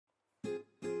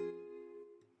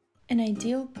An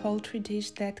ideal poultry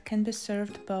dish that can be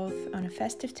served both on a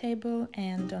festive table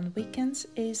and on weekends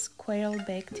is quail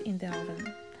baked in the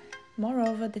oven.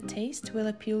 Moreover, the taste will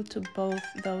appeal to both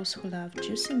those who love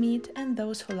juicy meat and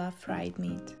those who love fried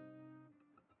meat.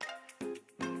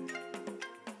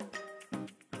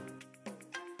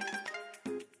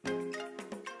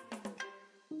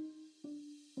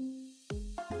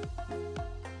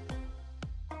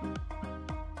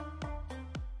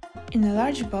 In a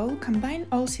large bowl, combine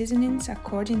all seasonings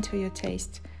according to your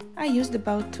taste. I used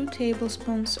about 2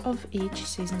 tablespoons of each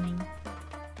seasoning.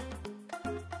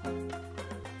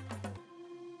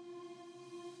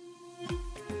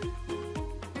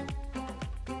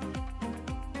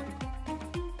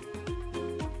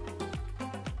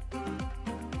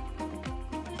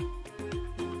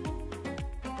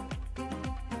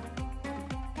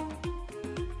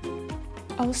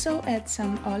 Also add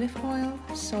some olive oil,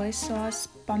 soy sauce,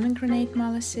 pomegranate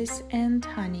molasses and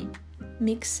honey.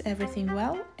 Mix everything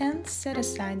well and set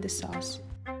aside the sauce.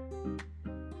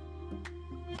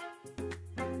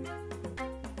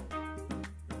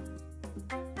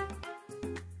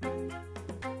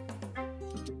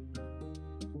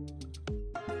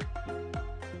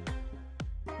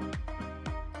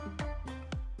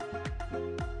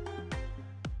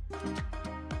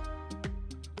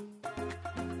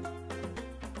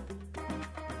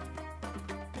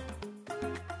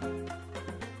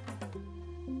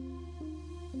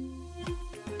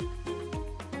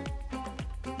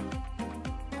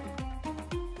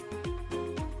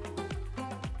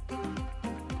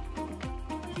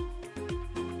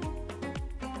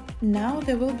 Now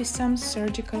there will be some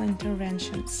surgical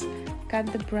interventions. Cut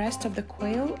the breast of the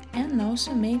quail and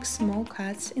also make small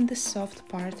cuts in the soft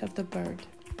part of the bird.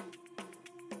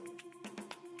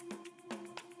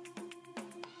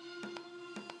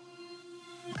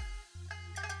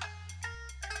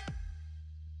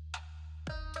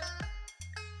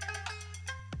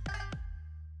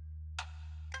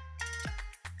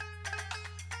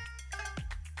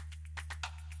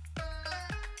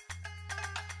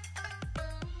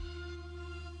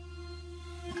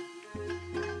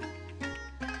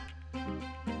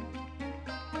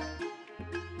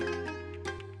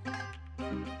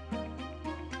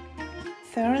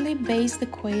 Thoroughly baste the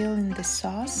quail in the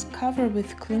sauce, cover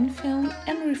with cling film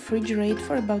and refrigerate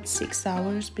for about 6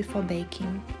 hours before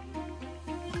baking.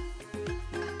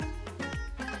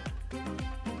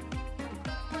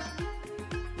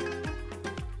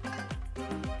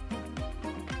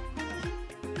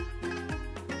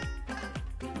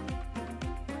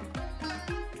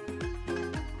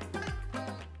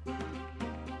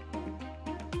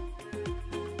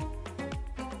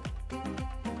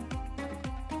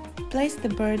 Place the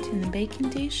bird in a baking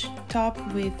dish, top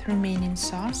with remaining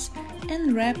sauce,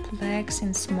 and wrap legs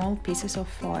in small pieces of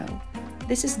foil.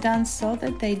 This is done so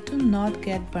that they do not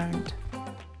get burned.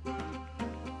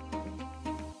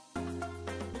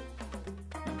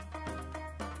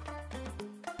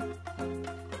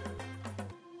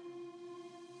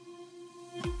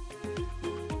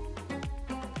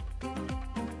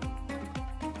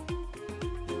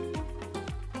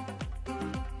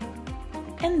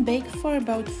 And bake for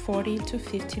about 40 to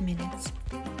 50 minutes.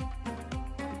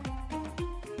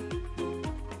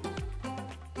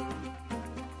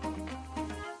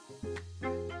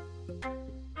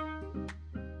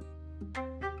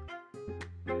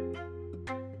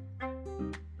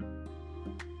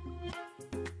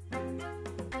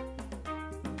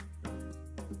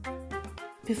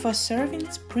 Before serving,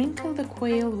 sprinkle the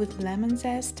quail with lemon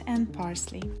zest and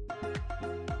parsley.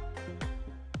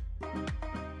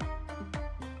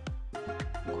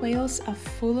 Quails are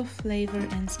full of flavor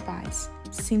and spice,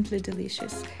 simply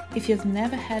delicious. If you've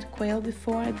never had quail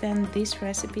before, then this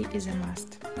recipe is a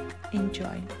must.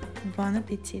 Enjoy! Bon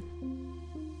appétit!